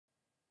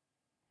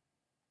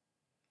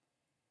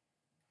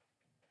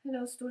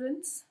Hello,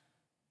 students.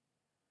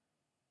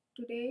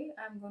 Today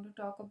I'm going to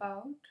talk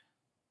about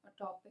a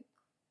topic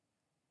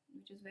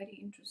which is very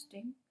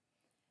interesting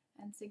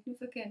and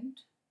significant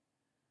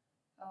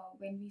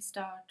when we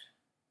start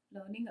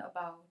learning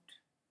about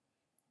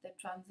the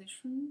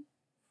transition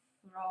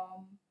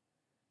from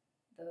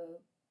the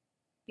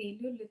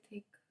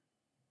Paleolithic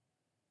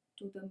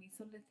to the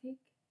Mesolithic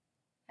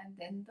and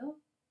then the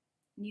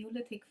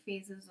Neolithic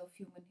phases of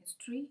human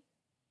history.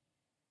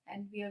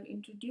 And we are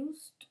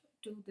introduced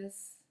to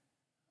this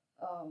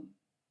um,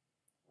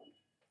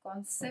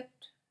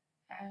 concept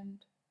and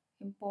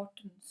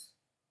importance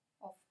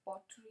of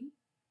pottery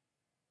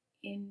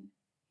in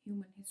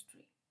human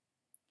history.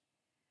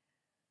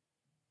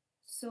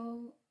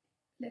 So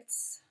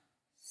let's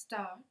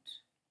start.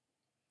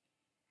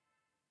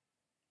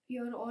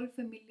 You're all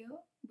familiar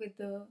with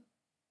the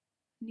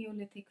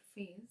Neolithic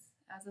phase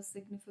as a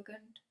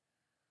significant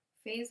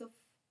phase of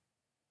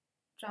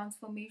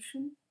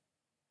transformation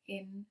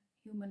in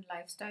human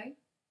lifestyle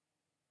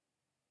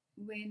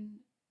when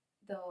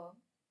the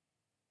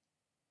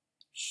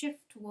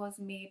shift was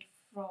made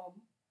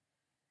from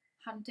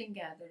hunting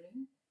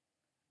gathering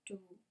to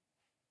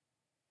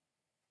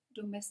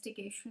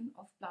domestication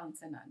of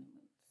plants and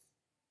animals.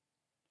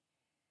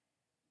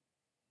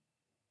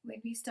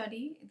 When we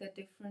study the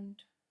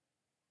different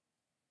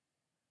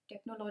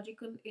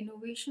technological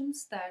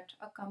innovations that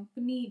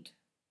accompanied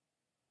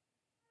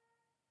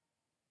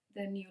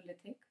the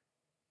Neolithic,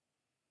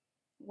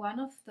 one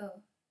of the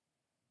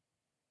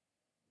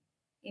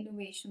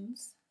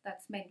innovations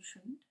that's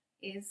mentioned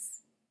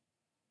is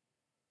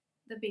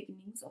the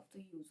beginnings of the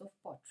use of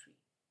pottery.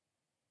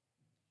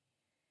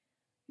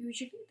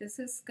 Usually, this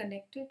is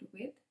connected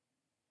with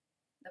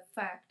the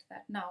fact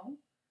that now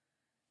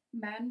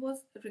man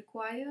was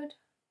required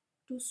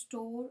to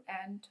store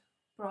and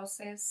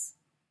process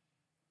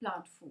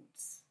plant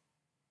foods.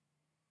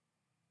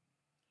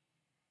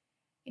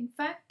 In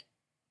fact,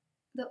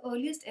 the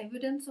earliest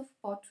evidence of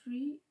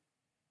pottery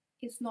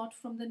is not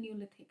from the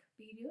Neolithic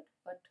period,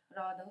 but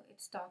rather it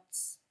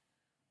starts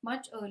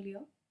much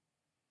earlier.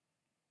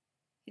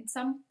 In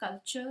some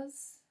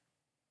cultures,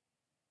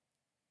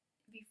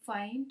 we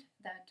find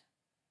that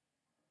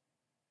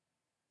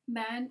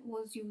man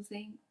was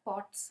using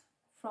pots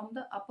from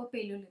the Upper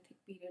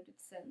Paleolithic period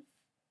itself,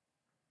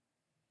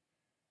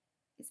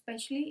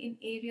 especially in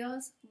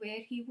areas where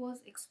he was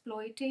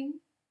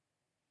exploiting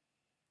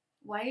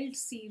wild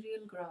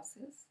cereal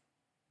grasses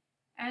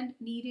and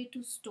needed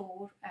to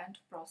store and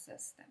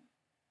process them.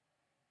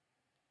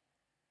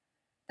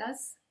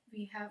 Thus,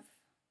 we have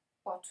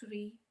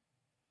pottery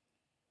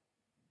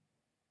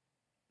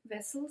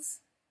vessels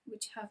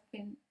which have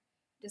been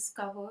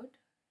discovered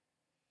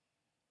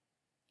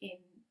in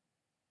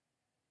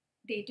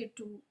dated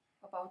to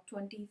about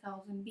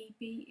 20,000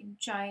 BP in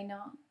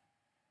China,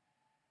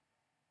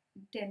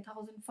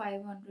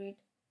 10,500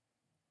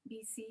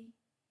 BC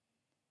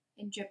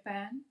in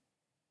Japan,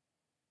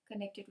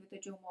 connected with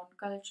the Jomon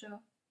culture,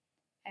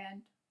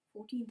 and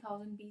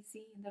 14,000 BC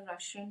in the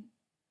Russian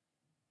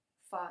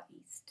Far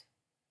East.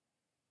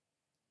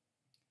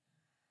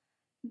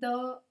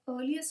 The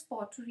earliest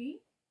pottery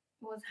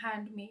was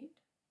handmade,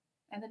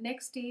 and the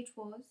next stage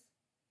was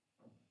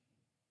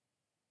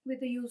with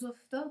the use of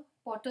the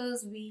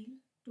potter's wheel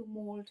to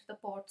mold the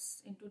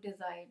pots into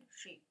desired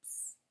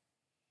shapes.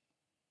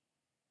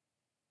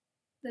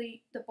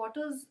 The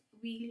potter's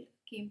wheel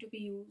came to be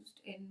used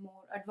in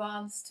more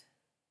advanced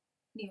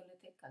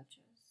Neolithic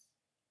cultures.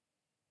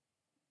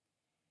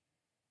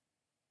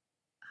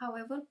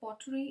 However,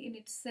 pottery in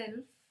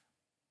itself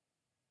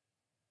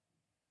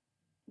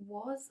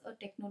was a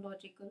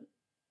technological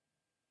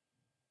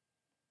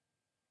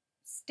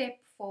step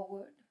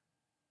forward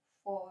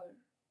for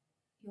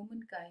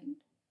humankind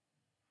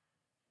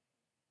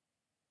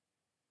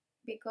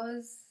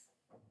because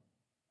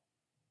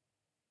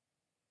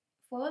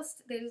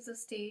first there is a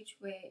stage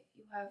where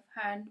you have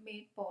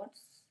handmade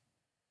pots,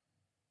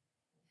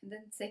 and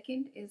then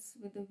second is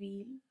with the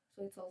wheel,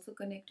 so it's also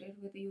connected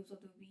with the use of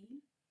the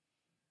wheel.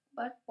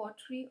 But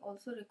pottery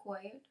also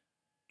required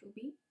to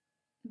be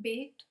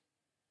baked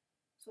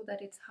so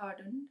that it's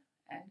hardened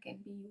and can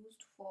be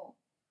used for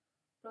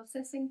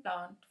processing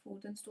plant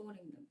foods and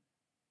storing them.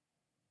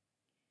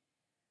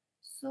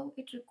 So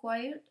it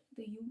required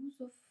the use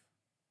of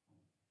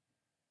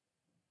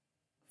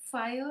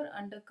fire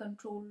under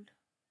controlled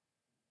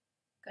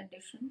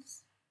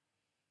conditions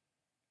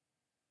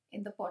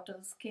in the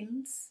potter's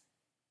kilns,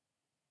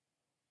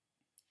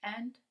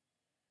 and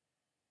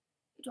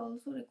it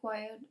also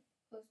required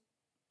a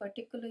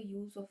particular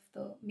use of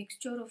the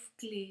mixture of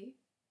clay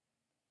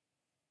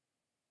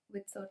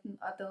with certain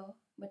other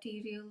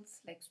materials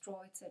like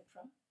straw, etc.,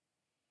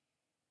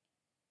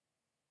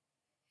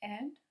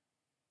 and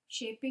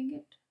shaping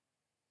it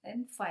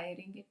and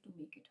firing it to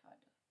make it harder.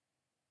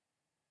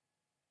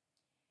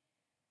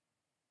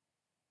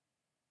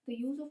 The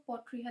use of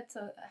pottery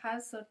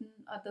has certain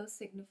other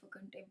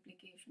significant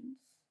implications.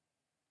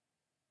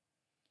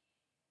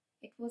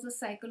 It was a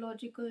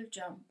psychological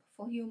jump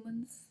for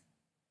humans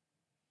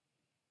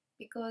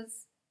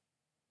because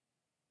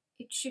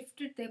it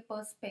shifted their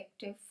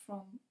perspective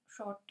from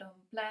short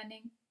term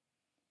planning,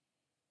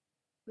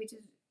 which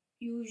is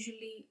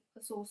usually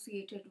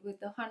associated with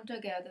the hunter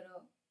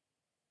gatherer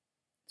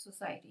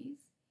societies,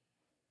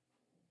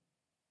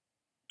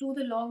 to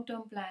the long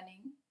term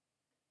planning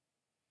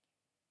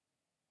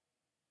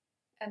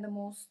and the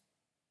most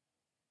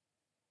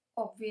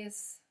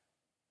obvious,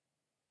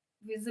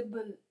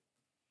 visible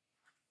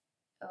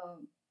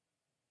um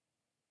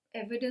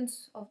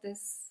evidence of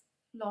this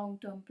long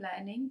term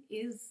planning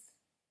is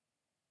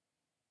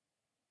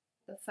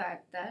the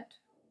fact that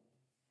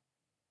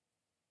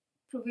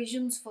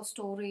provisions for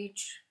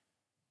storage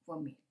were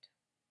made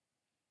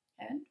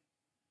and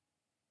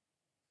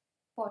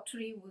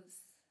pottery was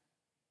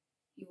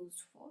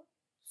used for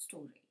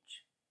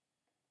storage.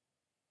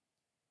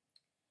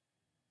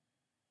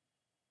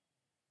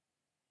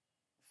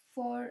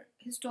 For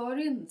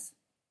historians,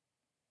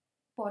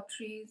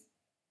 pottery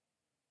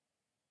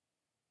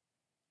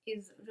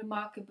is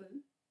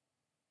remarkable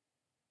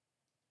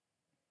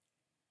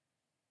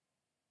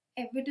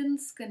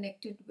evidence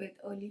connected with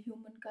early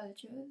human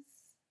cultures,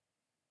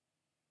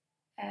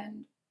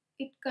 and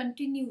it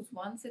continues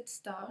once it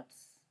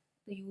starts.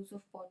 The use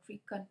of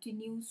pottery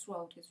continues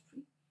throughout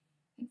history.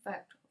 In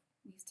fact,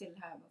 we still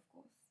have, of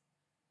course,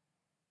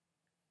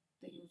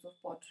 the use of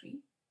pottery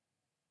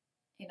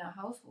in our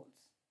households.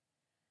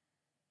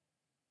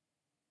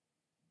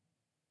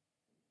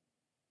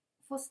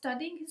 For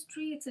studying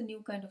history, it's a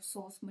new kind of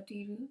source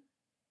material,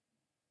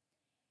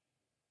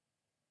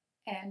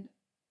 and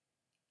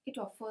it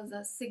offers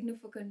us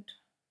significant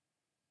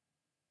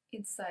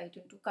insight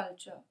into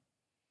culture,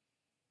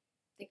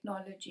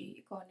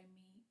 technology,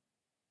 economy,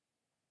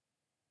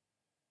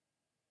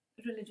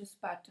 religious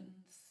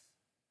patterns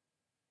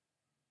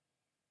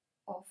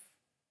of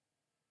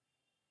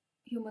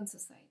human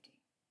society.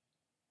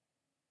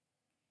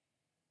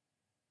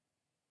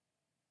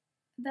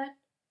 That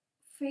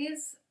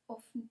phase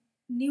of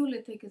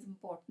Neolithic is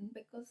important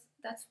because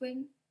that's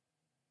when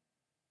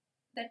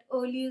that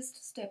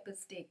earliest step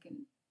is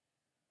taken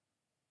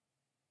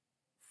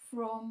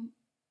from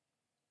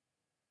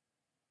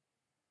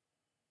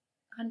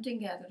hunting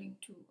gathering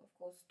to, of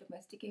course,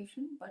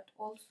 domestication, but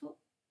also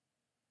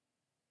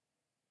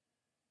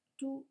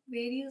to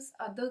various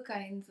other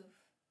kinds of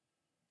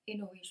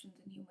innovations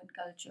in human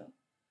culture,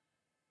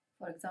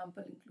 for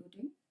example,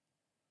 including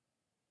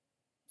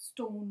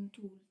stone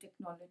tool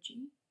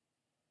technology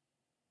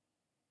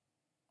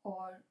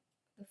or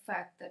the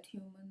fact that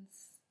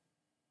humans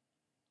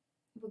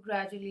were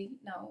gradually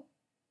now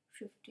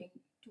shifting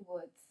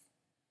towards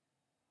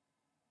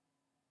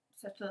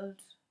settled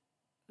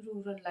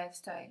rural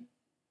lifestyle,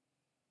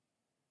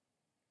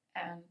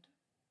 and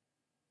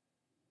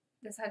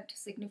this had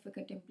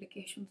significant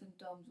implications in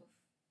terms of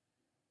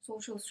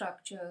social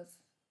structures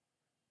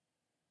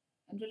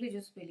and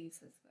religious beliefs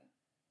as well.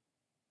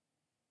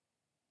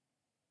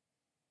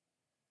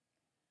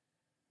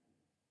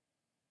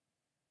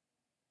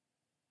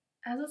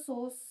 As a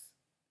source,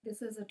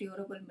 this is a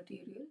durable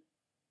material,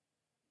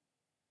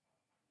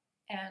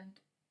 and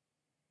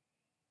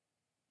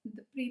in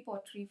the pre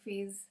pottery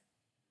phase,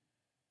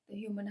 the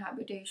human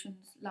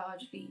habitations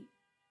largely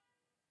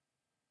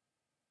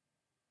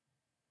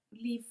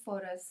leave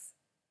for us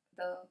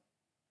the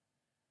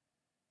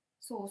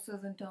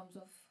sources in terms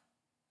of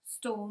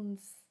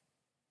stones,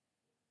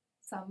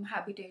 some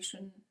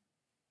habitation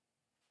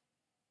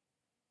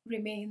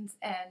remains,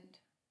 and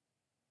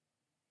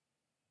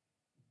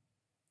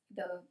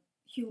the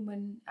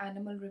human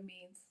animal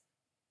remains,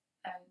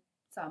 and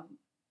some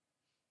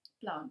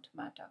plant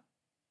matter.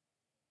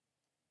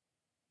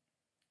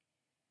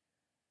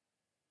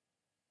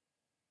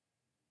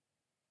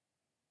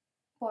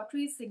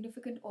 Pottery is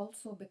significant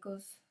also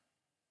because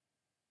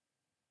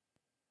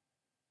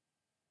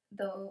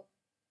the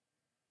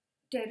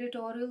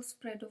territorial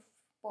spread of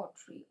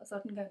pottery, a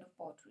certain kind of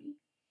pottery,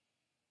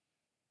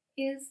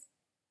 is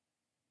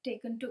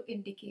taken to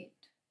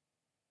indicate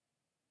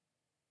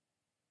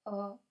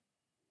a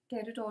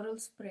territorial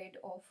spread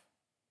of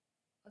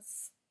a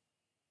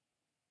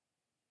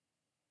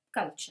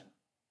culture.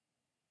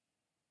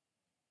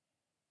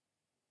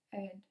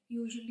 And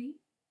usually,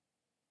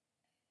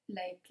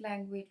 like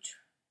language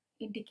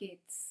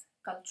indicates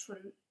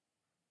cultural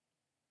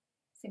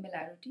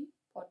similarity,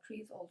 pottery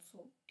is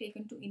also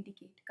taken to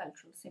indicate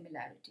cultural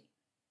similarity.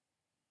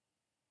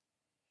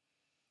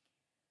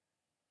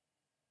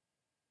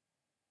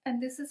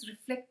 And this is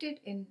reflected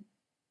in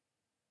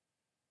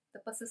the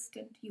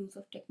persistent use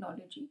of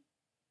technology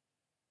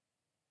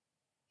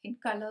in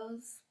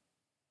colors,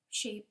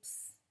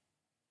 shapes,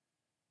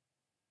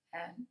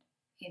 and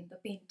in the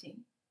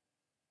painting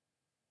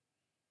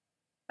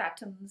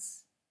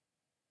patterns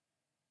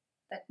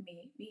that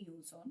may be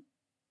used on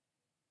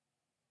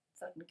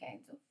certain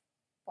kinds of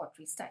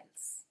pottery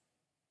styles.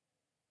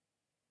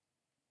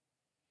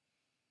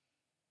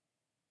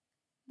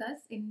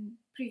 Thus, in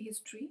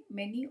prehistory,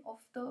 many of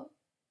the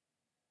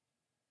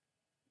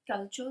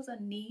cultures are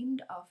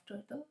named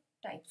after the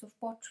types of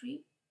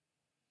pottery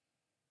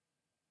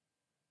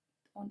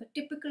on the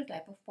typical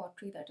type of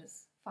pottery that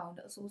is found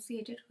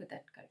associated with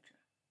that culture.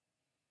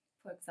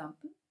 For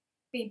example,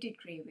 painted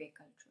clayware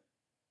culture,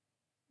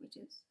 which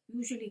is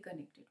usually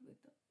connected with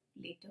the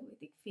later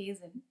Vedic phase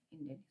in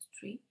Indian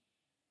history.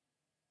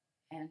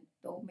 And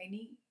though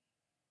many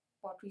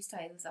pottery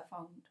styles are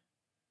found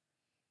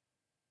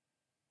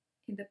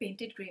in the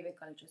painted clayware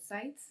culture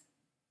sites,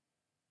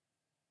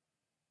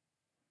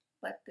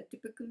 but the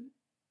typical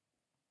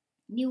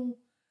new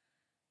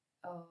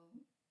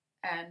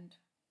and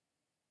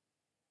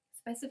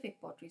specific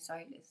pottery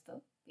style is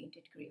the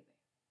painted clayware.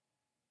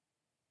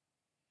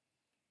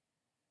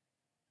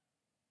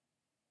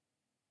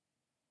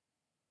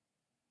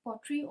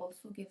 Pottery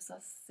also gives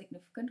us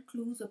significant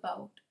clues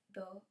about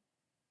the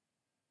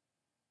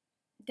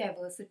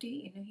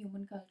diversity in a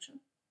human culture,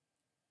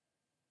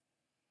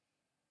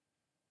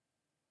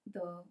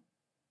 the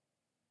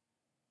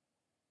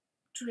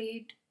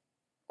trade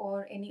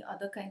or any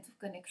other kinds of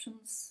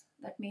connections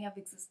that may have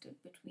existed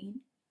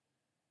between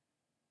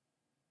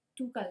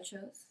two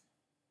cultures.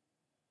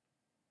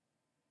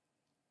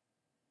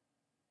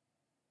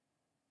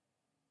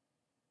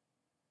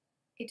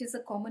 It is a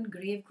common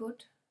grave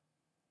good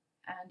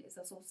and is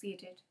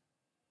associated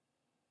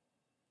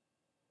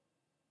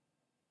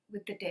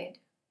with the dead.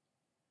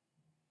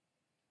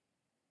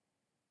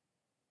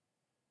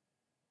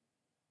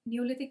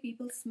 Neolithic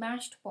people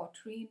smashed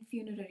pottery in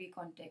funerary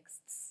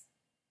contexts,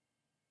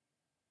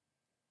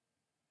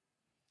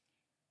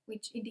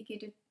 which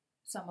indicated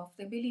some of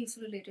their beliefs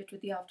related to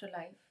the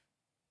afterlife.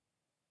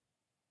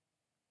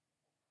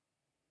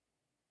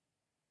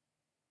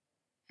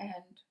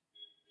 And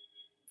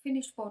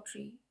finished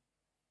pottery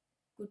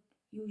could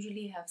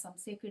usually have some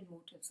sacred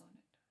motifs on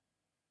it.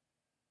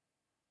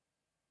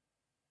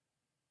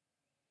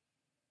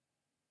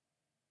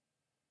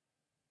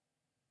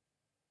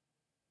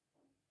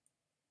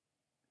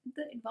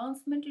 The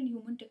advancement in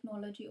human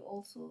technology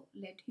also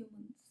led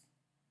humans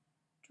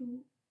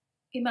to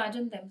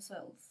imagine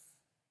themselves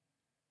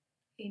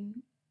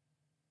in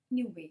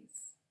new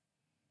ways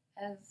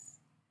as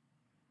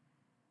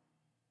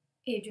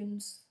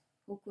agents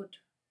who could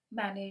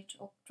manage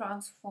or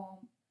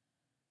transform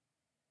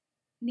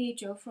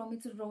nature from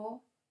its raw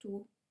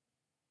to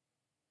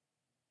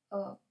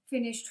a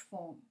finished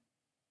form.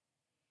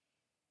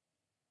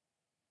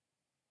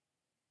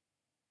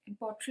 And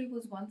pottery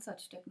was one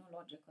such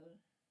technological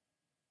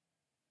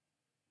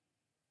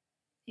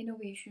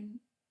innovation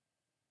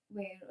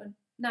where a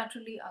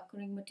naturally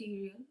occurring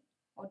material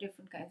or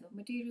different kinds of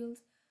materials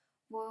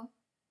were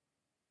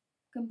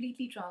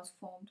completely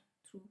transformed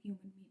through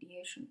human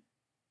mediation.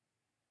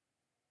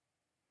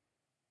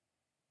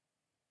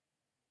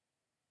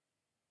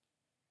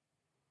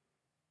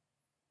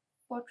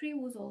 Pottery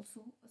was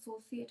also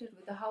associated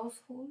with the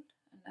household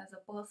and as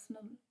a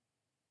personal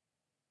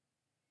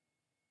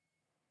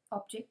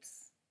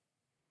objects,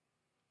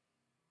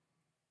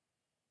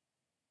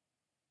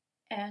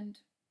 and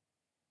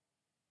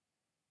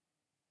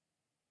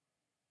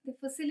they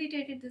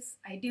facilitated this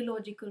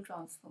ideological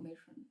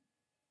transformation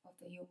of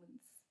the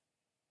humans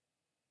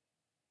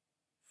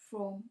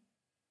from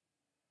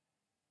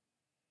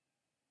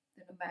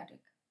the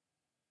nomadic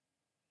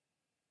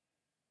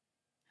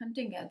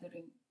hunting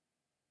gathering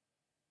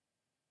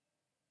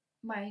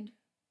mind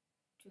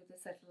to the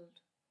settled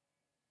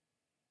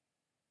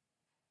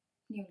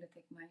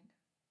Neolithic mind.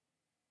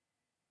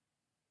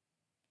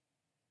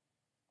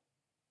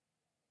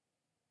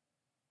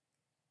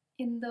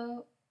 In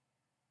the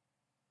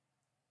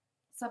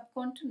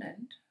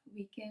subcontinent,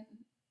 we can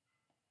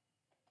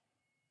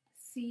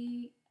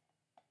see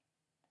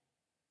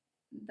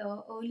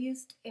the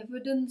earliest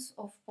evidence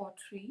of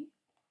pottery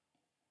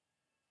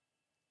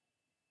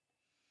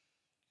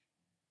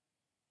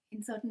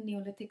in certain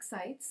Neolithic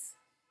sites.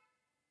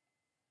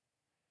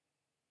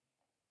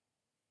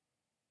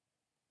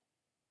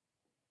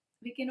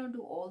 We cannot do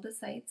all the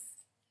sites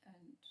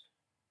and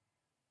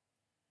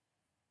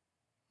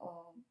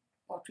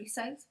pottery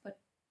sites, but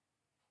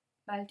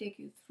I'll take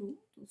you through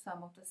to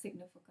some of the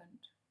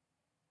significant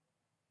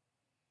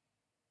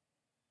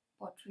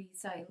pottery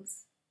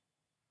styles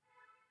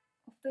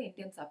of the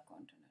Indian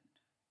subcontinent.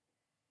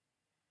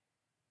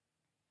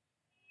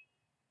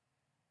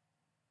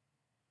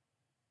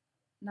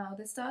 Now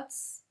this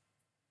starts,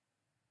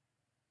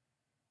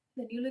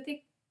 the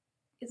Neolithic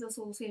is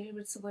associated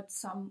with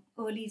some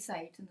early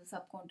sites in the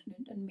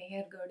subcontinent, and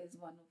Mehergarh is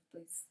one of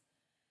these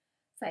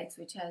sites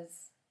which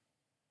has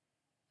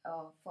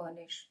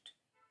furnished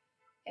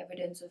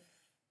evidence of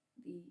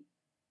the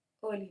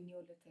early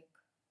Neolithic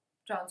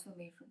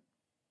transformation.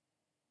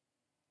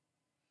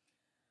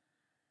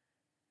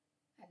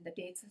 And the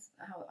dates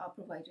are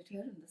provided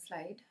here in the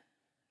slide.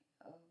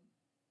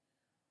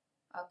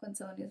 Our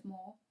concern is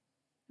more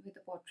with the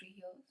pottery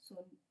here.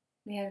 So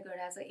Mehergarh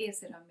has a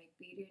ceramic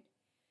period.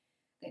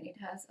 Then it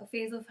has a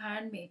phase of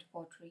handmade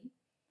pottery.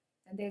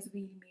 Then there's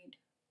wheel-made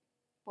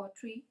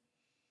pottery.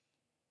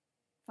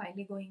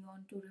 Finally going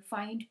on to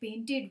refined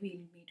painted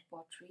wheel-made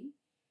pottery,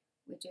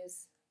 which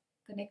is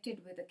connected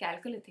with the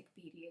Chalcolithic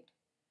period.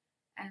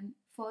 And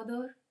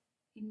further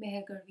In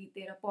Mehergarh,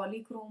 there are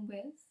polychrome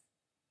wares,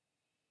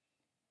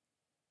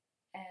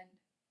 and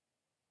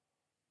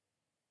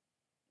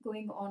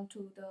going on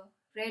to the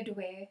red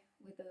ware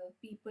with a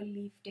people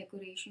leaf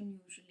decoration,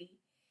 usually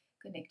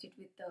connected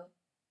with the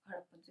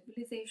Harappan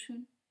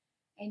civilization,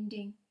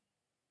 ending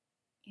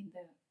in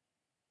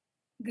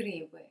the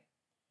grey ware.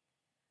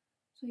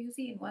 So you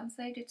see in one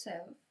side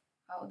itself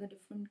how the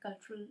different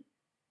cultural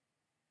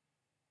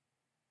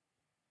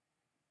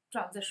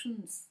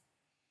transitions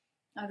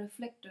are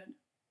reflected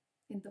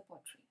in the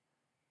pottery.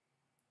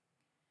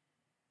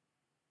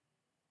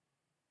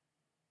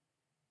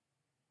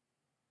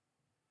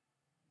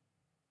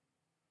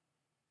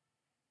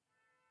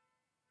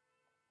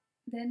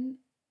 Then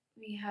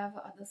we have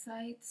other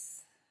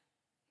sites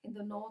in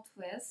the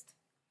northwest,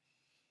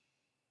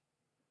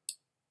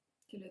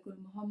 Kiligul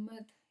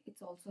Muhammad. It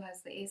also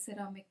has the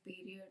Aceramic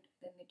period.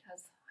 Then it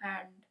has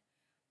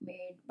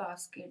hand-made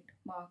basket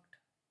marked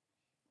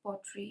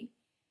pottery,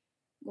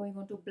 going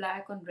on to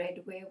black on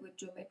red ware with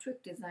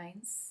geometric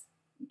designs.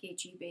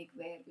 Kechi beg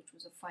ware, which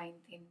was a fine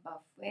thin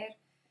buff ware.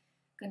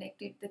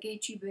 Connected, the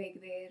Kechi beg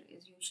ware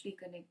is usually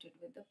connected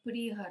with the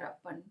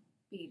pre-Harappan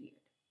period.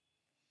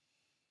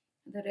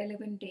 The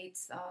relevant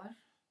dates are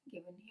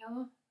given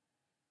here,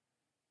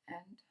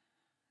 and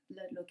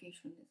the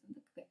location is in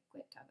the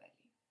Quetta Valley.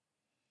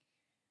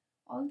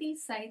 All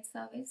these sites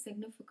are very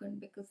significant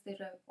because they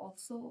are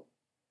also,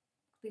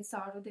 they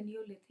start with the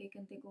Neolithic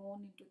and they go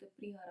on into the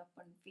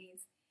pre-Harappan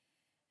phase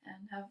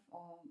and have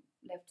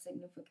left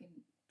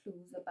significant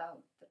clues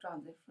about the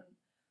transition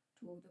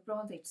to the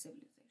Bronze Age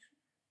civilization.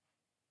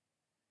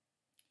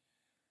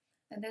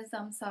 And there's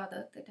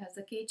Zamsadat that has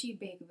a Kechi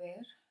beg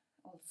ware.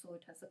 Also,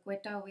 it has a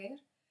Quetta ware,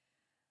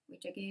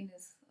 which again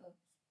is a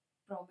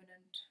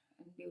prominent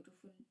and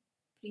beautiful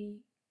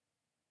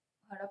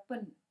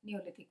pre-Harappan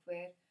Neolithic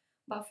ware,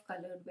 buff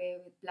colored ware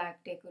with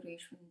black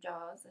decoration,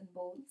 jars and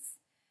bowls.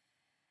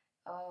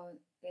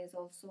 There's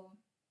also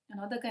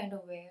another kind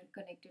of ware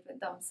connected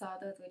with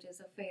Damsadat, which is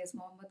a Faiz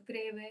Muhammad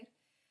grey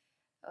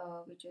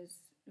ware, which is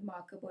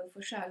remarkable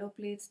for shallow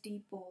plates,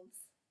 deep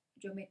bowls,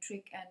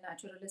 geometric and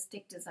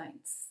naturalistic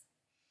designs.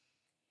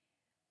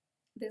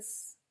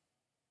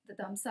 The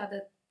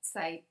Damsadat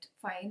site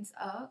finds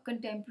are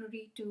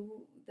contemporary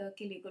to the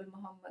Kiligul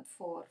Muhammad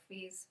IV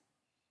phase,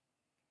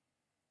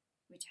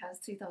 which has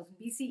 3000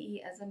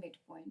 BCE as a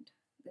midpoint.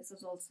 This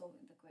is also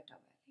in the Quetta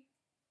Valley.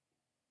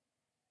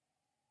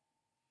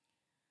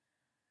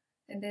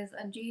 And there's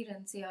Anjir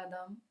and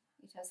Siadam,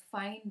 which has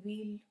fine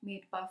wheel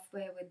made buff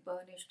ware with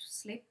burnished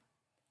slip,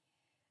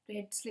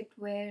 red slipped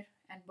ware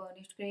and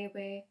burnished grey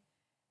ware,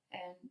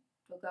 and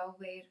Rogao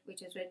ware,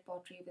 which is red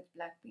pottery with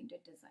black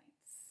painted designs.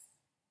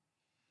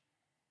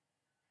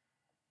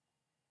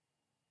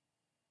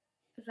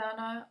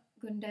 Rana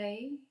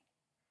Gundai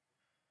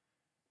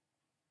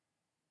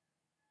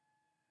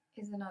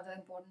is another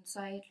important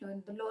site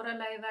in the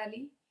Loralai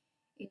Valley.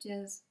 It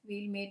is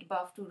wheel made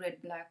buff to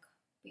red black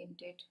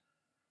painted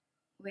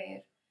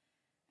ware,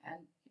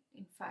 and it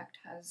in fact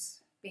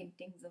has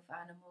paintings of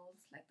animals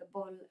like the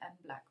bull and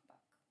black buck.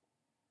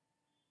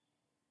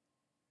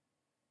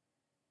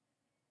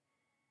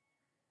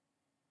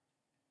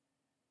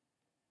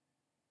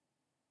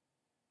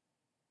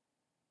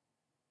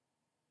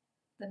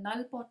 The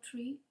Null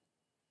pottery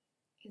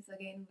is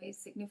again very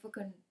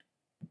significant,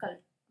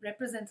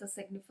 represents a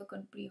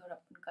significant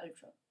pre-Harappan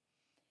culture.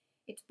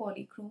 It's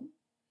polychrome,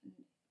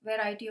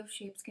 variety of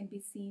shapes can be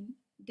seen,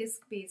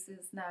 disc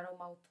bases, narrow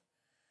mouth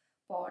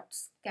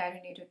pots,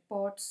 carinated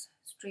pots,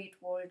 straight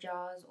wall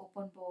jars,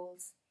 open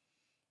bowls,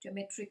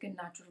 geometric and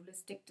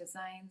naturalistic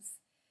designs,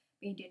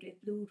 painted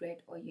with blue,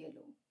 red or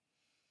yellow.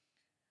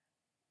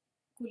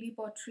 Kuli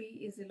pottery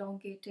is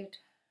elongated,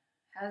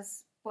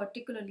 has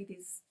particularly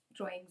these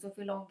drawings of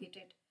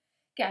elongated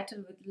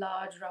cattle with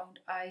large round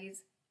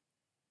eyes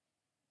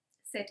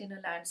set in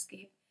a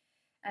landscape,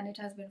 and it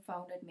has been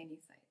found at many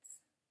sites.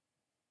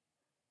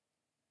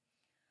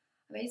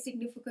 A very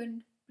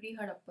significant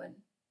pre-Harappan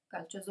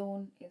culture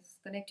zone is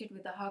connected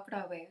with the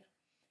Hakra ware,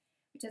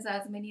 which has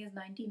as many as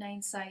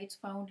 99 sites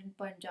found in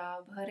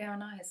Punjab,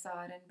 Haryana,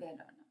 Hisar and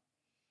Bailana.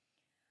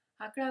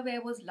 Hakra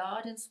ware was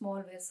large and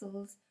small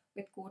vessels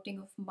with coating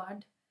of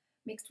mud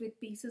mixed with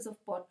pieces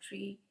of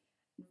pottery,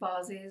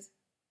 vases,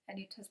 and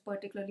it has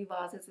particularly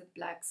vases with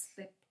black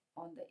slip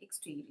on the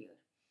exterior.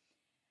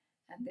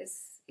 And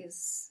this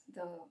is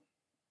the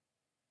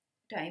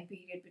time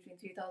period between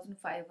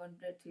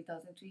 3500,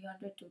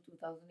 3300 to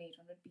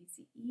 2800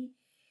 BCE,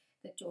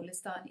 the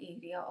Cholistan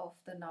area of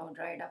the now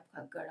dried up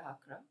Khaggar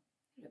Hakra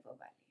river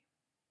valley.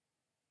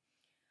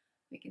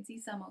 We can see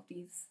some of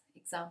these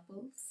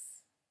examples.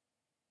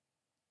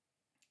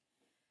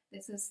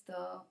 This is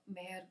the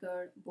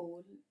Mehergarh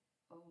bowl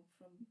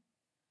from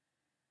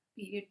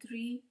period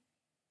 3.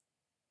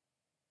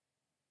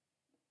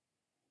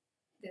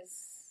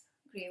 This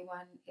grey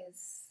one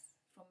is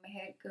from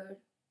Mehergarh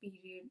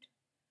period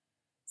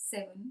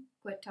 7,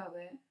 Quetta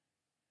ware.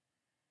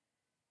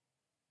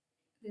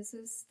 This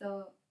is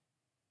the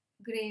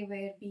grey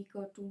ware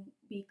beaker,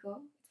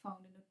 it's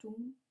found in a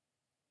tomb.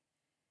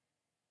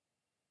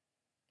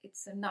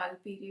 It's a null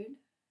period.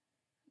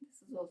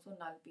 This is also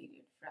null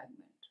period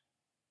fragment.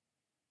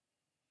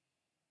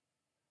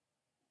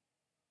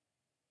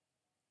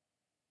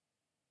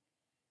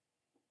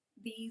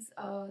 These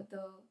are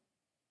the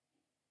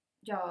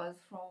jars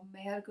from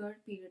Mehergarh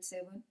period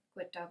 7,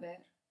 Quetta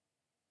ware.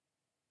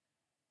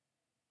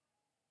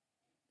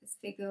 This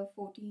figure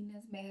 14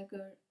 is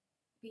Mehergarh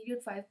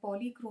period 5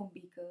 polychrome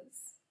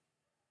beakers.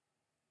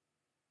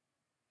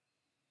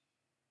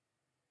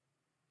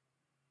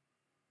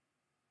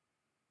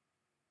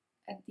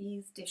 And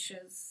these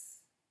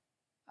dishes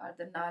are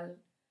the null.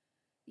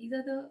 These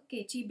are the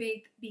Kechi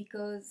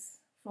beakers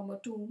from a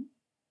tomb.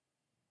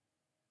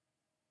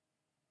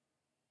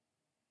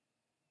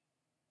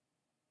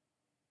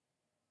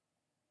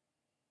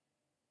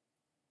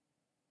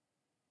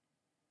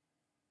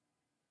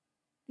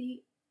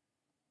 The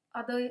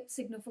other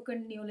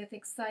significant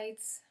Neolithic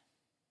sites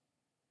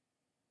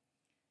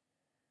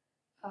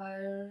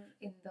are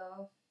in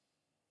the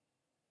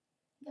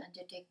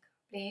Gangetic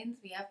plains.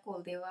 We have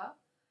Koldeva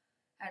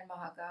and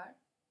Mahagar.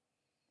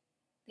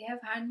 They have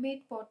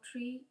handmade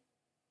pottery,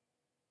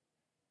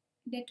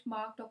 net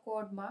marked or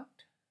cord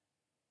marked,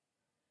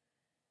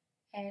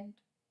 and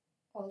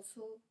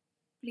also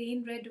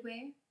plain red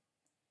ware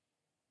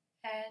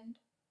and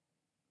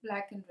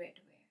black and red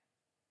ware.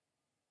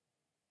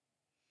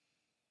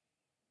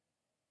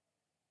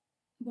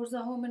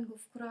 Burzahom and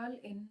Gufkral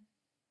in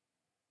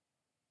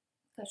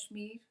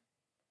Kashmir.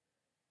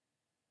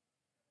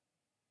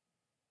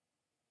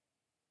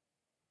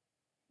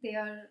 They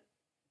are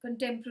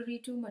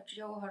contemporary to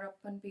Matsya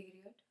Harappan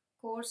period.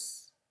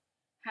 Coarse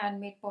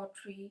handmade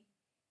pottery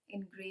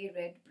in grey,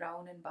 red,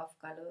 brown, and buff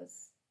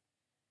colors.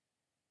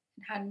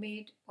 And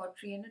handmade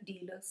pottery in a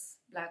dealer's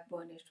black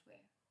burnished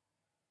ware.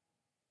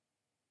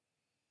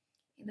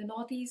 In the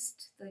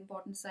northeast, the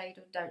important site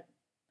of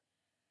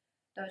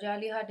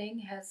Darjali Harding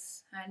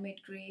has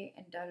handmade grey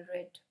and dull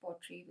red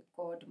pottery with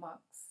cord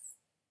marks.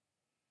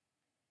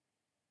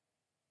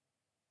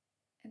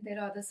 And there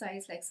are other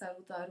sites like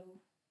Sarutaru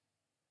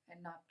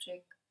and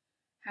Napchik,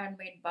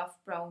 handmade buff,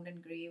 brown,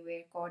 and grey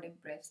ware, cord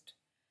impressed,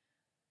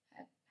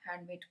 and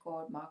handmade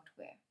cord marked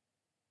ware.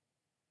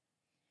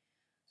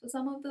 So,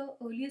 some of the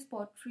earliest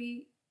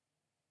pottery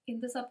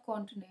in the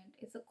subcontinent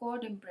is a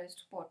cord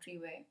impressed pottery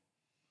ware,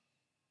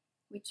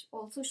 which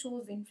also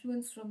shows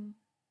influence from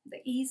the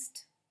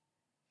east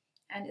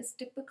and is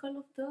typical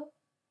of the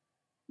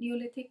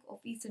Neolithic of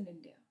eastern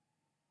India.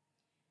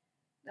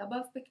 The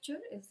above picture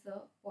is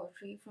the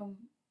pottery from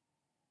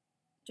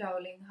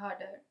Jowling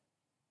Harder,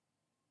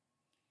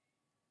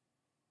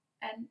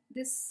 and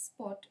this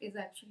pot is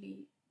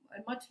actually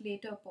a much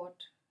later pot.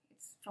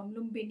 It's from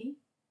Lumbini.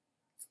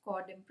 It's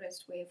cord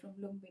impressed ware from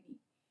Lumbini,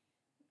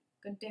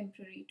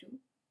 contemporary to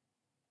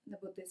the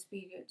Buddhist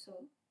period. So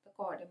the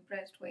cord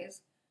impressed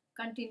wares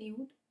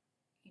continued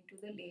into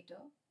the later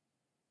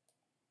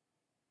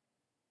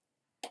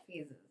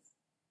phases.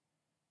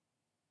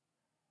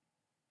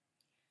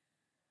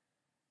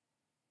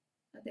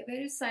 Now, there are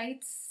various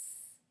sites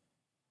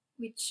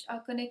which are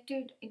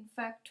connected, in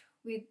fact,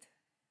 with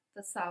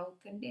the South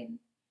Indian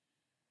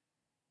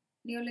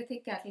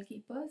Neolithic cattle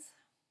keepers,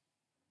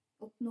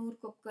 Utnur,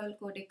 Kukkal,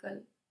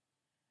 Kodikal,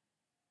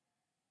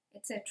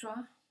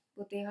 etc.,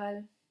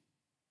 Butehal.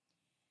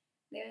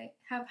 They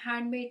have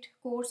handmade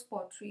coarse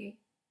pottery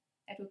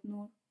at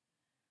Utnur,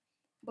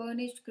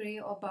 burnished grey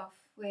or buff,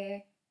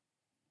 where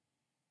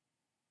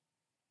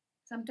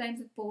sometimes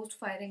with post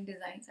firing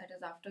designs, that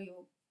is, after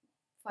you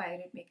fire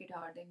it, make it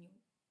hard, then you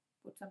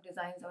put some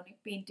designs on it,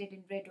 painted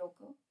in red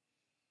ochre.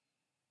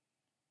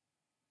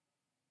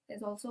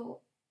 There's also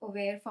a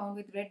ware found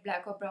with red,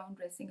 black, or brown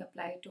dressing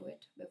applied to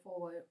it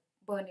before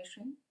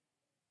burnishing.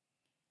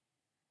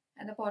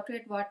 And the pottery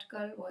at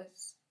Vatkal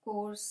was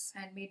coarse,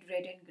 handmade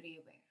red and grey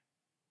ware.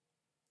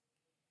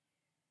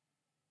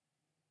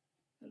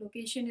 The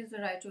location is the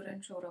Raichur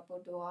and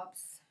Shorapur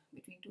Doabs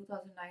between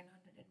 2900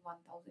 and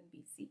 1000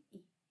 BCE.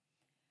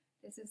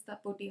 This is the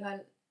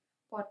Potihal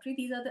pottery.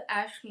 These are the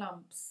ash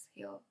lumps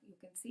here. You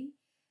can see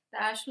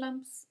the ash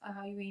lumps,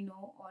 we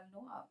all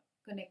know, are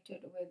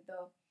connected with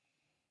the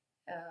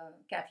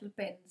cattle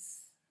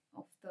pens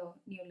of the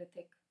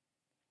Neolithic,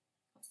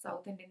 of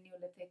South Indian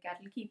Neolithic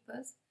cattle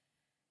keepers,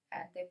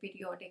 and their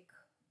periodic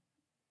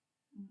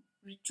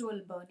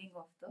ritual burning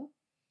of the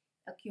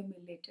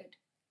accumulated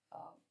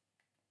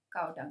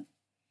cow dung.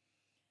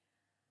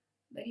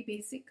 Very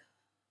basic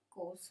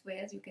coarse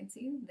wares, you can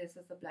see. This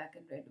is the black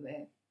and red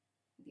ware.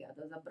 The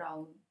others are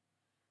brown.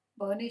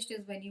 Burnished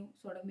is when you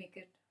sort of make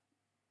it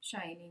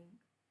shining,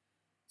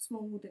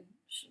 smooth, and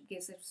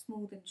gives it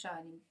smooth and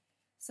shining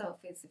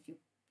surface if you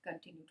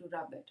continue to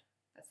rub it.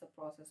 That's the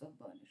process of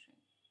burnishing.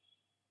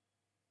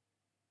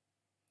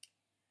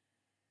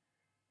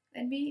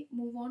 Then we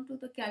move on to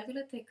the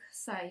Chalcolithic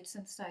sites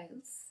and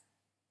styles.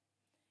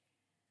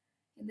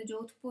 In the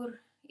Jodhpur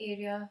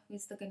area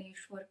is the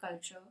Ganeshwar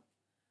culture.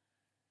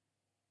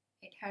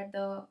 It had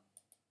the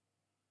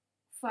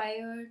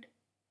fired,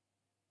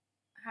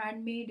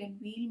 handmade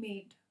and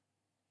wheel-made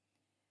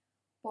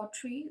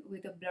pottery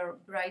with a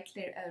bright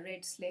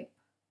red slip.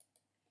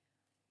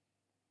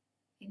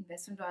 in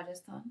western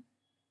Rajasthan.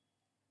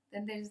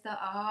 Then there is the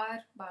Ahar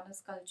Bana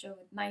sculpture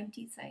with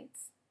 90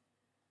 sites.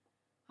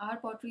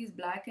 Ahar pottery is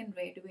black and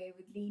red ware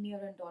with linear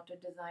and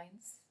dotted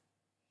designs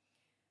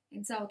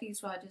in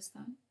southeast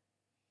Rajasthan.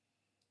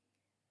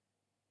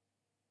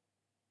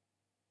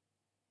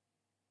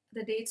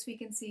 The dates we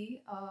can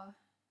see are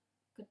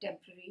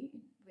contemporary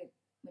with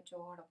mature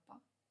Harappa.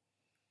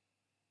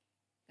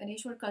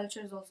 Ganeshwar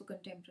culture is also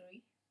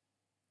contemporary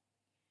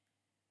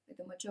with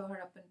the mature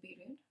Harappan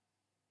period,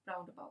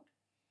 roundabout.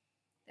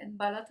 Then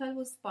Balathal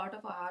was part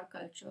of our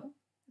culture.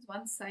 It's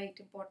one site,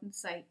 important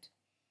site.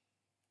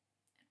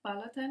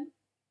 Balathal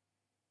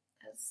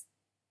has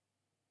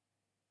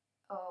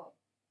uh,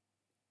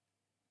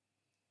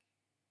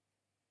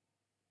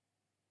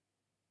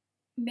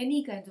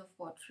 many kinds of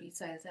pottery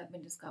styles have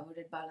been discovered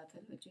at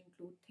Balathal, which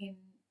include thin,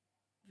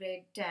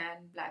 red,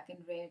 tan, black and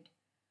red,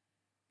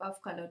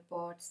 buff colored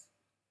pots.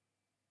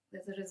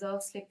 There's a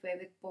reserve slipware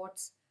with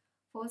pots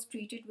first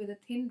treated with a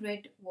thin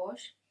red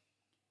wash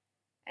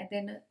and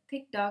then a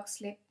thick dark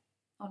slip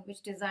on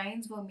which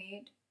designs were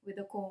made with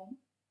a comb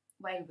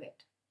while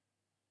wet.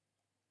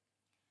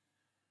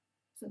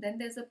 So then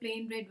there's a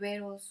plain red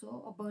ware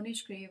also, a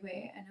burnished grey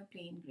ware and a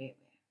plain grey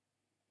ware.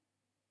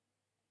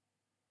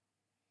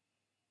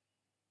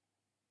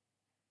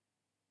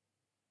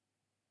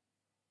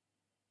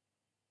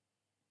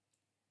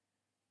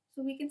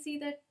 So we can see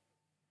that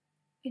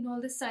in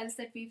all the styles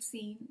that we've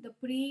seen, the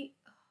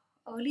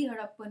early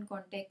Harappan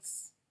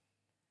contexts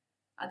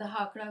are the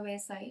Hakra ware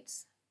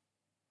sites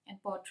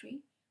and pottery,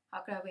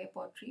 Hakra ware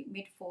pottery,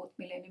 mid 4th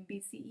millennium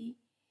BCE.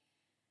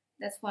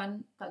 That's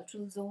one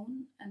cultural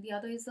zone, and the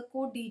other is the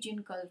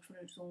Codigian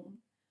cultural zone,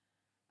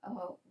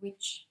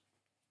 which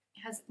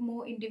has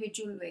more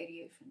individual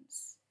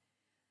variations.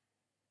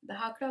 The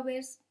Hakra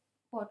ware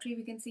pottery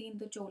we can see in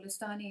the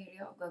Cholistan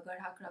area of Gagar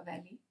Hakra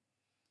Valley,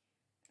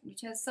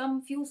 which has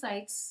some few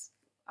sites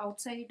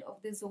outside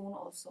of the zone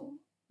also,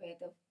 where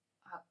the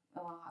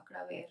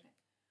Hakra ware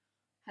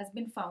has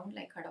been found,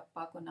 like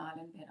Hadappa, Konal,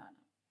 and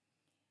Bhairana.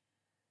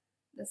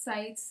 The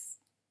sites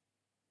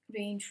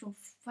range from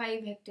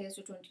 5 hectares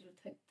to 20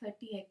 to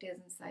 30 hectares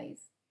in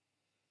size.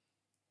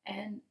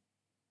 And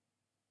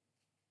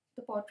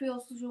the pottery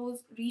also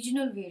shows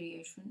regional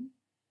variation.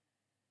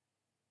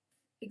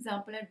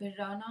 Example, at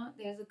Bhairana,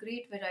 there is a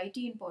great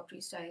variety in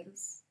pottery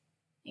styles,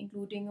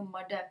 including a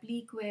mud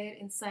applique ware,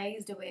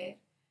 incised ware,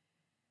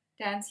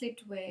 tan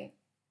slipped ware,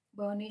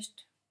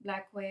 burnished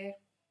black ware,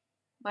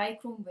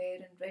 bichrome ware,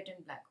 and red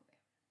and black ware.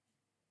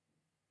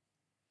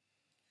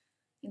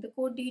 In the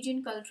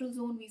Codigian cultural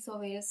zone, we saw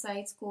various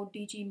sites: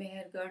 Kodiji,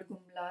 Mehergarh,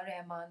 Gumla,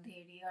 Rahman,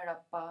 Dheri,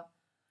 Harappa,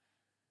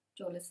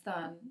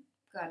 Cholistan,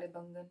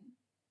 Kalibangan.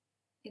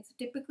 Its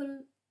typical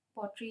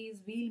pottery is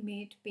wheel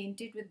made,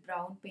 painted with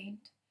brown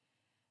paint.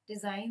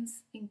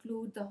 Designs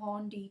include the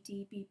horn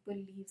deity, people,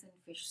 leaves, and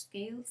fish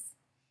scales.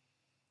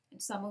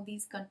 And some of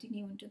these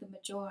continue into the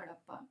mature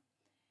Harappa.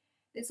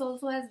 This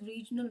also has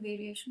regional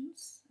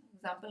variations. For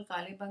example,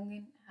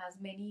 Kalibangan has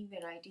many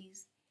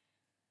varieties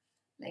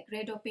like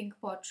red or pink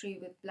pottery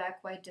with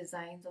black white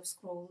designs of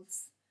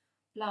scrolls,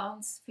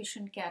 plants, fish,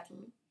 and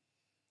cattle.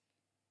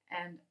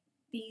 And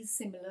these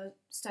similar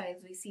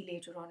styles we see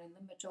later on in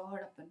the mature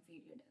Harappan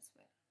period as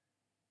well.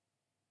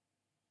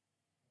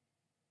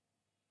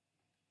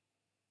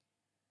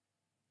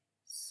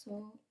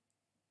 So,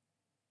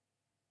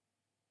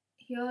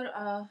 here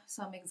are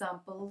some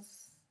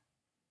examples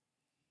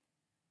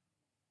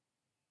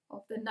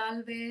of the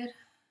Nalware,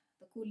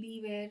 the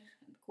Kuliware,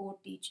 the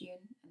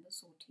Kotichian, and the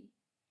Soti,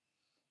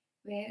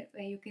 where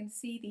you can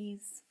see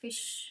these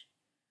fish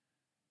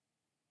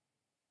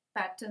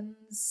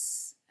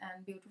patterns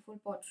and beautiful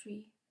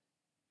pottery.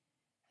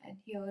 And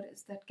here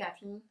is that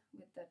cattle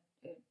with that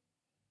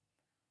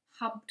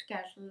humped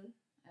cattle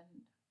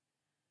and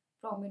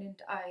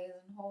prominent eyes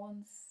and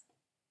horns.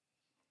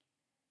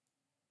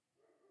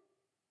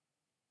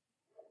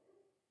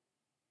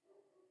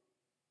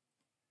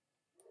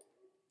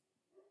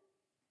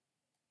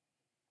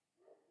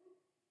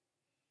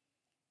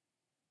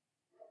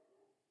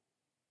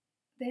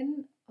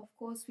 Then, of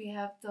course, we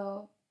have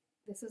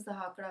this is the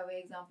Hakra ware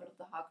example of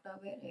the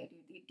Hakra ware. Here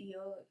the deer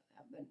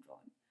have been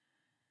drawn.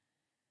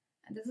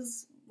 And this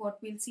is what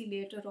we'll see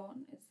later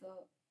on is the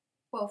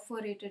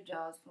perforated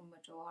jars from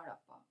mature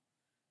Harappa.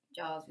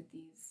 Jars with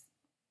these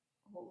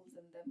holes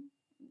in them.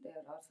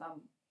 There are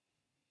some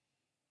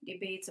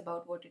debates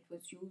about what it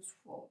was used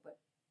for, but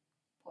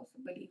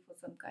possibly for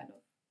some kind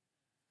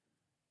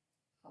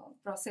of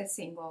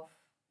processing of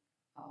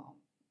um,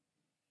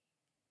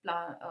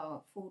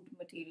 food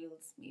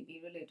materials,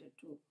 maybe related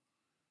to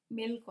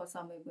milk, or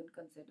some even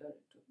consider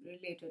it to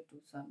related to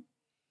some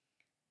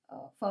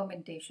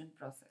fermentation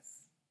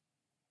process.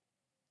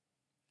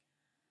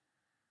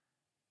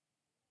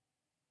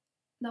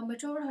 Now,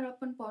 mature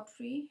Harappan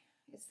pottery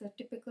is the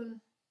typical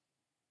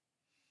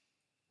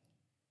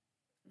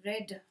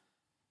red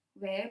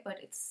ware, but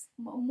it's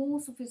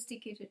more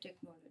sophisticated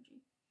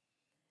technology.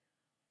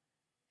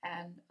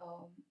 And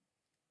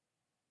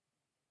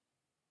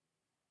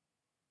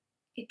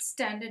it's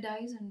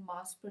standardized and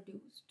mass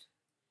produced.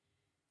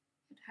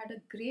 It had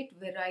a great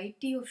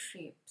variety of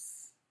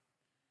shapes,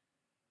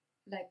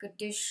 like a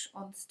dish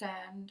on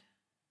stand,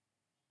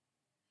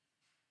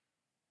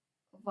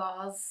 a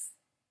vase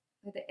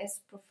with a S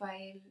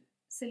profile,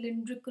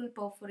 cylindrical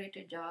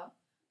perforated jar.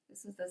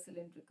 This is the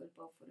cylindrical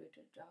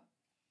perforated jar.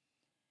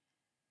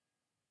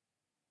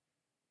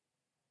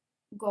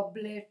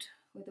 Goblet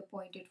with a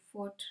pointed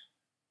foot.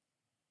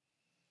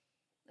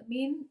 The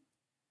main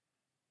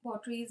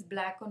pottery is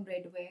black on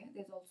red ware.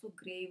 There's also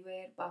grey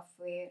ware, buff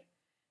ware,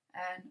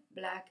 and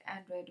black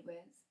and red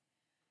wares.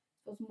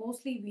 It was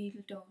mostly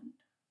wheel turned,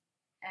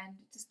 and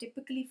it is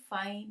typically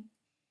fine,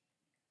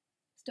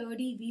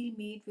 sturdy wheel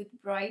made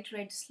with bright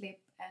red slip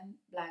and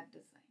black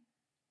design.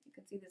 You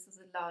can see this is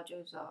a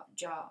larger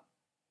jar.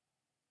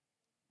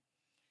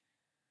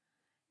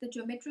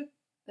 The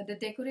the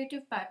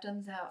decorative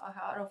patterns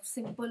are of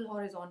simple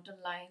horizontal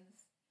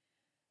lines.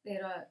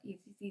 You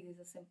see these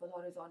are simple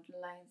horizontal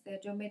lines. They are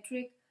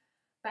geometric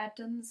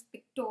patterns,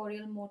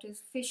 pictorial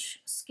motifs,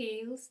 fish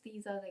scales.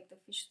 These are like the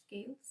fish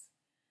scales.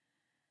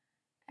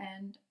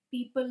 And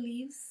people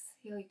leaves.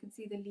 Here you can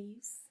see the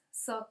leaves,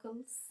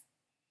 circles.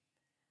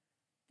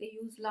 They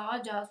use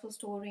large jars for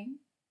storing,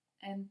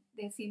 and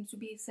there seems to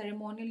be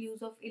ceremonial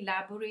use of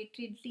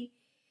elaborately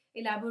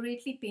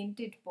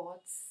painted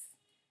pots.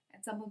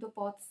 And some of the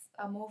pots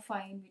are more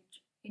fine,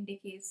 which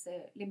indicates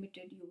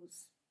limited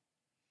use.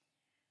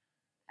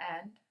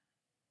 And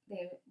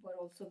there were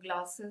also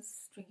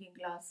glasses, drinking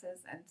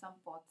glasses, and some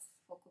pots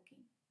for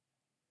cooking.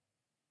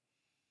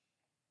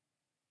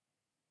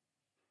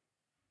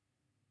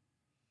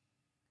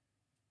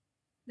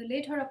 The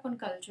late Harappan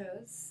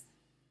cultures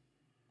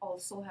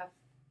also have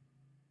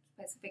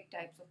specific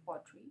types of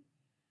pottery.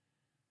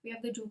 We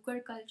have the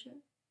Jukar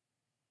culture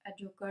at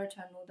Jukar,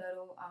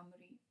 Chanudaro,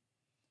 Amri,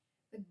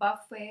 with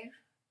buff ware,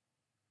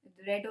 with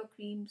red or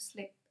cream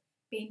slip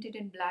painted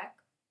in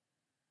black,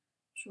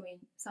 showing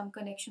some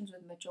connections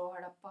with mature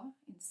Harappa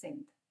in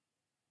Sindh.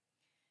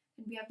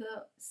 And we have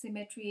the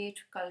symmetry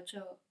age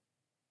culture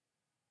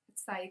with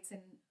sites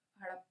in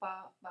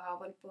Harappa,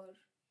 Bahawalpur.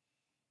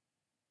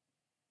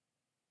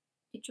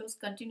 It shows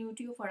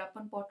continuity of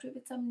Harappan pottery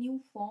with some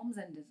new forms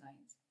and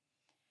designs.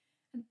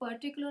 In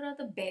particular are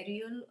the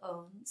burial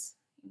urns,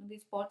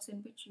 these pots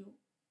in which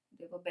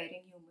they were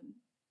burying human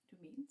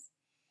remains.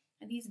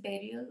 And these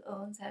burial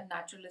urns had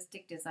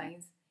naturalistic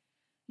designs,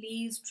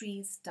 leaves,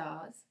 trees,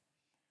 stars.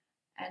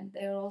 And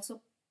there are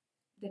also,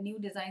 the new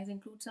designs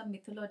include some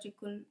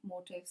mythological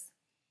motifs,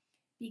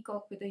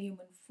 peacock with a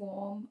human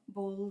form,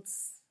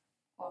 bulls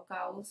or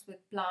cows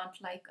with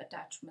plant-like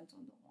attachments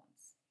on the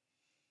horns.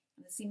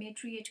 And the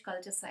symmetry age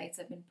culture sites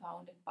have been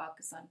found in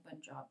Pakistan,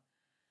 Punjab,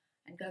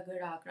 and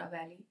Ghaggar Agra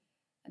Valley.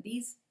 And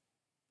these,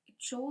 it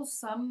shows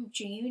some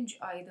change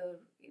either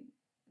in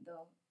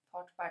the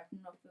thought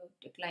pattern of the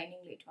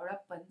declining late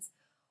Harappans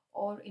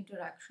or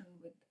interaction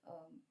with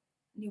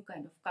new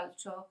kind of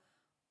culture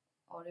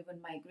or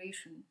even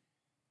migration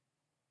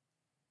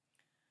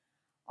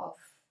of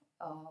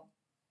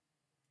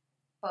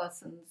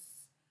persons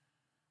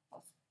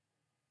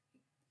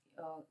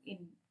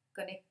in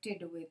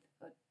connected with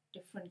a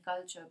different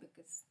culture,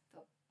 because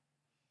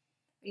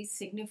very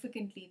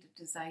significantly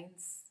the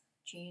designs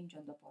change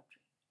on the pottery.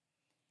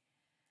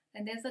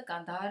 And there's the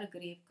Gandhar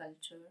grave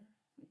culture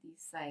with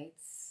these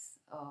sites,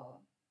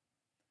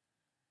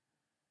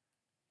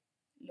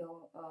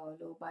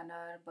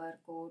 Lobanar,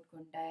 Barkot,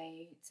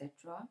 Gundai,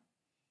 etc.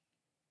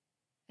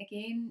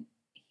 Again,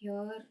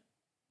 here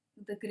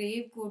the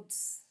grave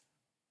goods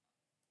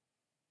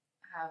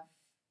have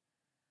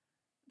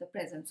the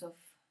presence of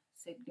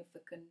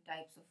significant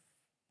types of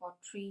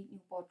pottery,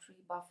 new pottery,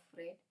 buff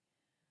red,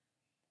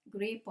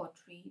 grey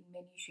pottery in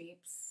many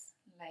shapes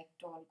like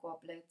tall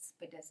goblets,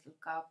 pedestal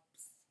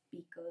cups,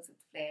 beakers with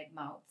flared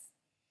mouths,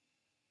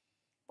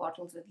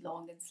 bottles with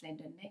long and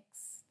slender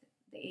necks.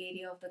 The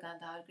area of the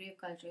Gandhar grave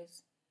culture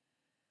is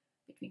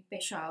between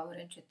Peshawar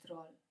and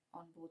Chitral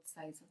on both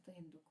sides of the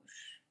Hindu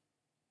Kush.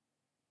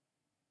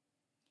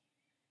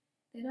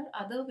 There are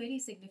other very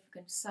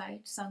significant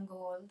sites,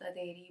 Sangol,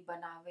 Daderi,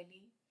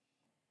 Banavali,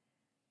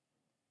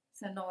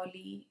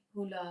 Sanoli,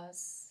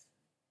 Hulas.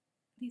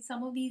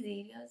 Some of these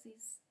areas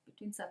is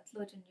between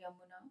Satluj and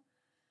Yamuna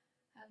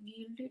have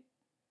yielded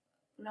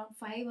around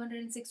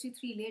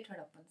 563 late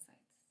Harappan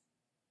sites.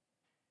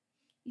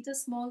 These are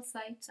small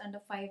sites under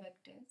 5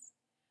 hectares,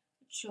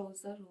 which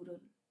shows a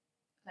rural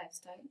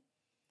lifestyle,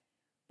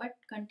 but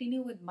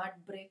continue with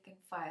mud brick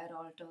and fire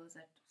altars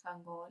at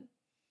Sangol,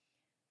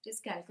 which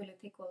is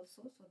Chalcolithic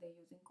also, so they're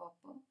using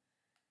copper.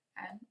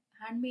 And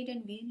handmade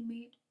and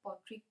wheel-made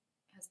pottery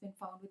has been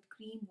found with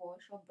cream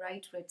wash or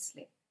bright red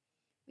slip,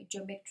 with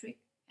geometric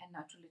and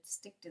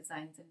naturalistic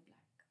designs in black.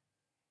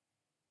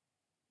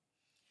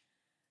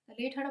 The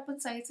late Harappan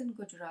sites in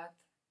Gujarat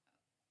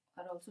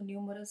are also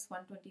numerous,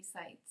 120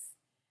 sites,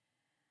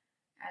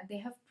 and they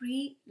have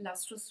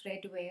pre-lustrous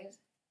redware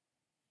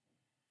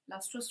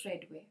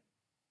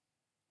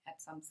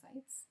at some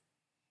sites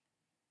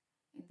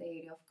in the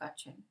area of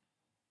Kutch and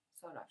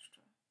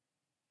Saurashtra.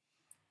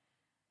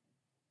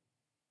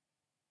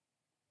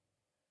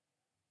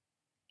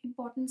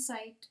 Important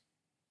site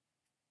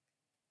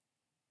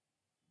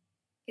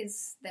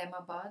is the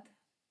Ahmedabad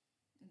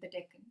in the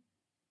Deccan.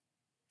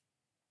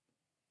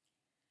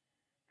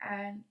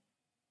 And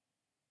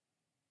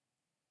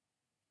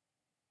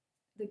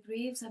the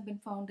graves have been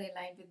found there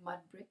lined with mud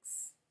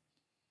bricks.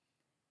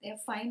 They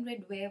have fine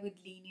red ware with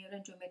linear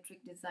and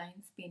geometric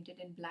designs painted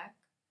in black,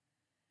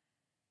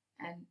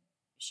 and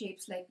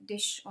shapes like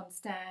dish on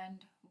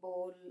stand,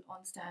 bowl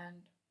on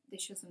stand,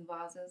 dishes and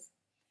vases.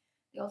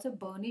 They also have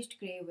burnished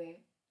grey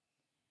ware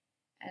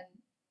and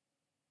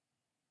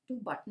two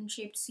button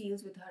shaped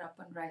seals with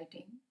Harappan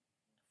writing,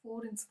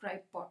 four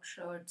inscribed pot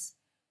sherds,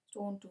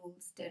 stone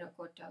tools,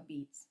 terracotta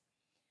beads.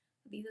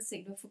 These are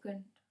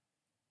significant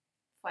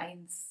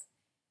finds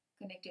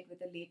connected with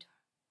the late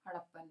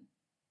Harappan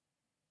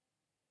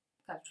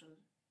cultural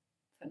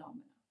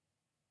phenomena.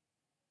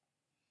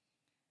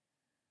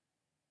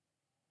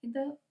 In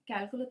the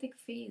Chalcolithic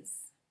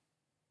phase,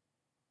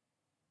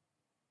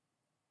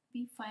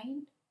 we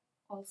find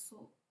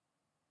also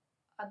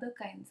other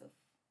kinds of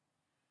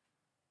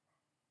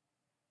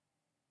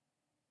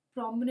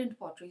prominent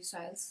pottery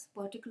styles,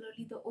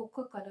 particularly the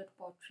ochre colored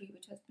pottery,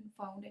 which has been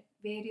found at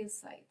various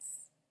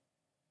sites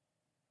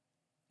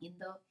in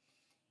the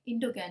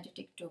Indo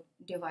Gangetic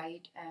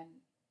divide and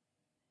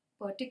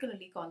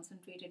particularly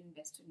concentrated in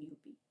western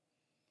UP.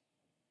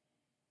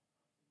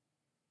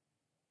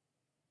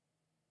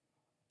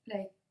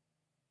 Like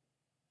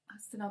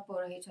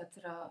Hastinapur,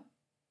 Chhatra,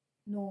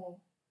 no.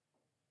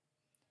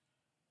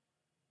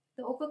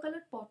 The ochre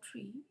colored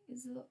pottery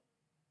is a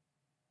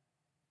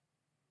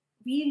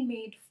wheel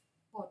made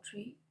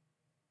pottery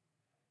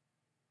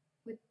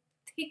with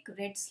thick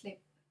red slip,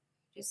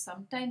 which is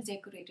sometimes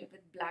decorated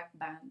with black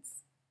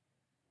bands.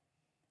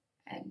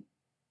 And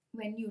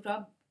when you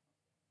rub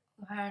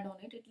a hand on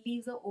it, it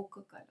leaves a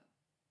ochre color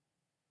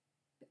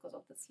because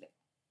of the slip.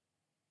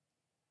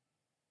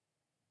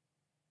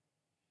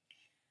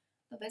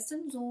 The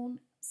western zone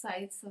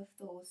sites of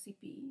the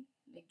OCP,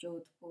 like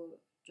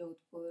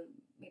Jodhpur,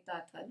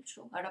 Mitathal,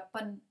 show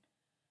Harappan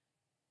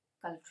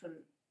cultural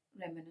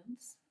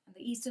remnants, and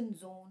the eastern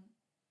zone,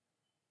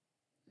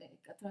 like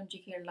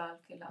Atranjikher Lal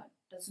Killa,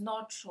 does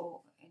not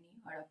show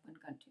any Harappan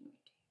continuity.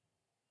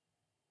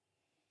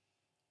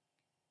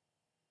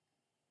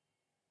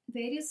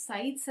 Various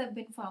sites have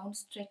been found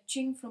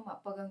stretching from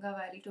Upper Ganga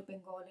Valley to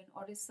Bengal in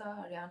Orissa,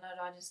 Haryana,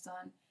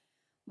 Rajasthan,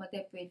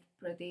 Madhya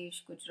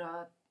Pradesh,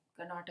 Gujarat,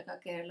 Karnataka,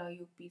 Kerala,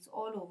 UPs,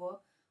 all over,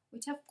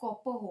 which have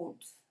copper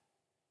hoards.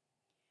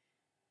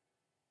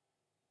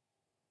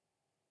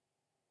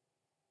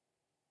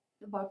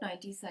 About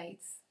 90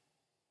 sites.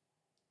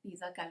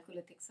 These are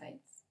Chalcolithic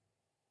sites.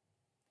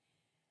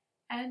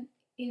 And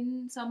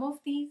in some of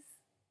these,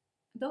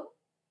 the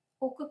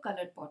ochre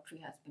colored pottery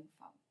has been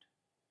found.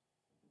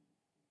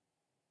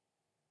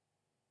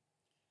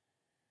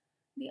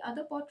 The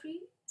other pottery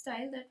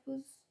style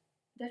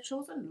that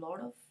shows a lot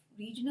of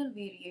regional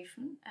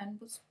variation and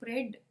was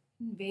spread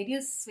in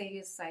various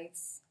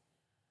sites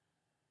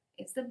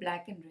is the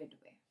black and red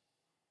ware.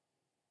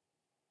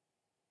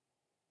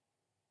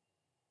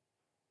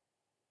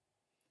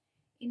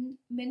 In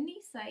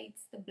many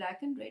sites, the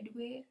black and red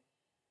ware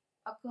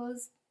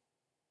occurs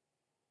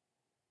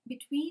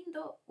between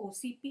the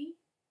OCP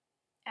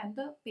and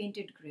the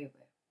painted grey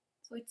ware.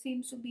 So it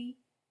seems to be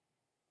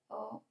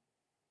a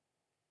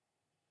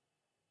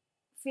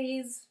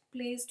phase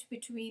placed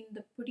between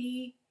the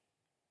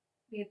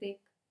pre-Vedic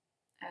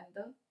and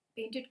the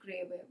painted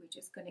grey ware, which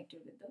is connected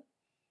with the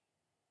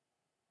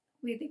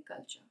Vedic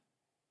culture.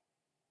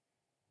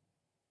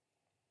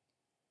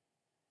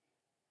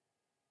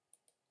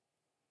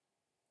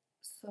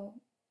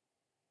 So,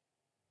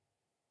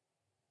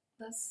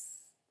 thus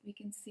we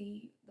can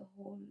see the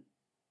whole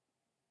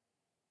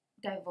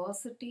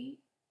diversity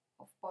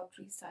of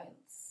pottery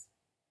styles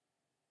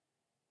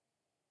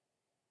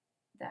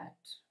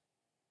that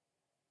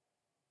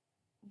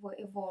were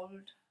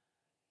evolved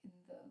in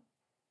the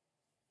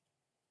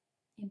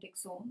Indic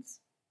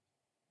zones,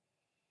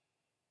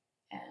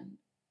 and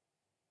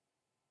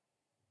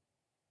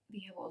we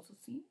have also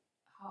seen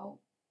how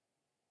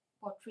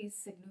pottery is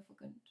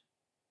significant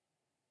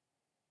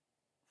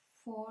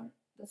for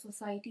the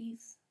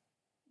societies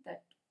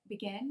that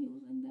began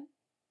using them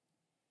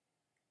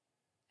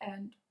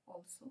and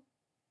also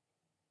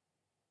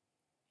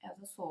as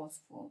a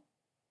source for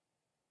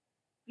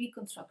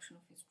reconstruction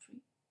of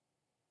history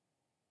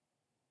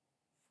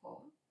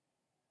for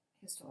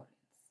historians.